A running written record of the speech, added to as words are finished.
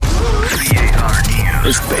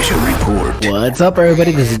Special report. What's up,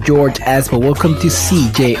 everybody? This is George Aspa. Welcome to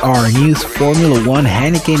CJR News Formula 1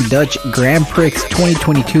 Heineken Dutch Grand Prix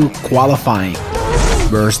 2022 qualifying.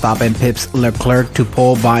 Verstappen pips Leclerc to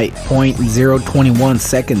pole by 0.021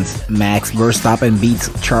 seconds. Max Verstappen beats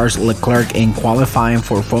Charles Leclerc in qualifying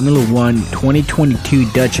for Formula 1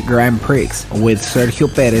 2022 Dutch Grand Prix, with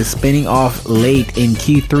Sergio Perez spinning off late in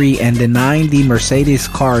Q3 and denying the Mercedes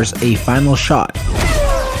cars a final shot.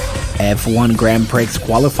 F1 Grand Prix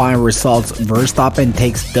qualifying results: Verstappen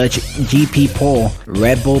takes Dutch GP pole.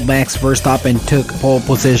 Red Bull Max Verstappen took pole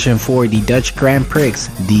position for the Dutch Grand Prix,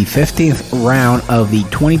 the 15th round of the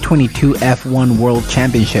 2022 F1 World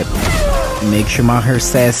Championship. Mick Schumacher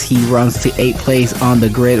says he runs to 8th place on the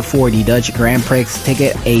grid for the Dutch Grand Prix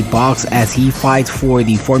ticket, a box as he fights for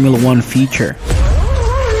the Formula 1 future.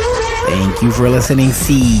 Thank you for listening.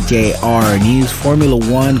 CJR News Formula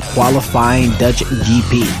 1 Qualifying Dutch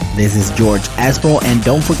GP. This is George Aspel, and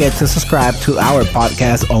don't forget to subscribe to our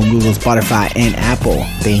podcast on Google, Spotify, and Apple.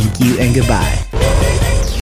 Thank you and goodbye.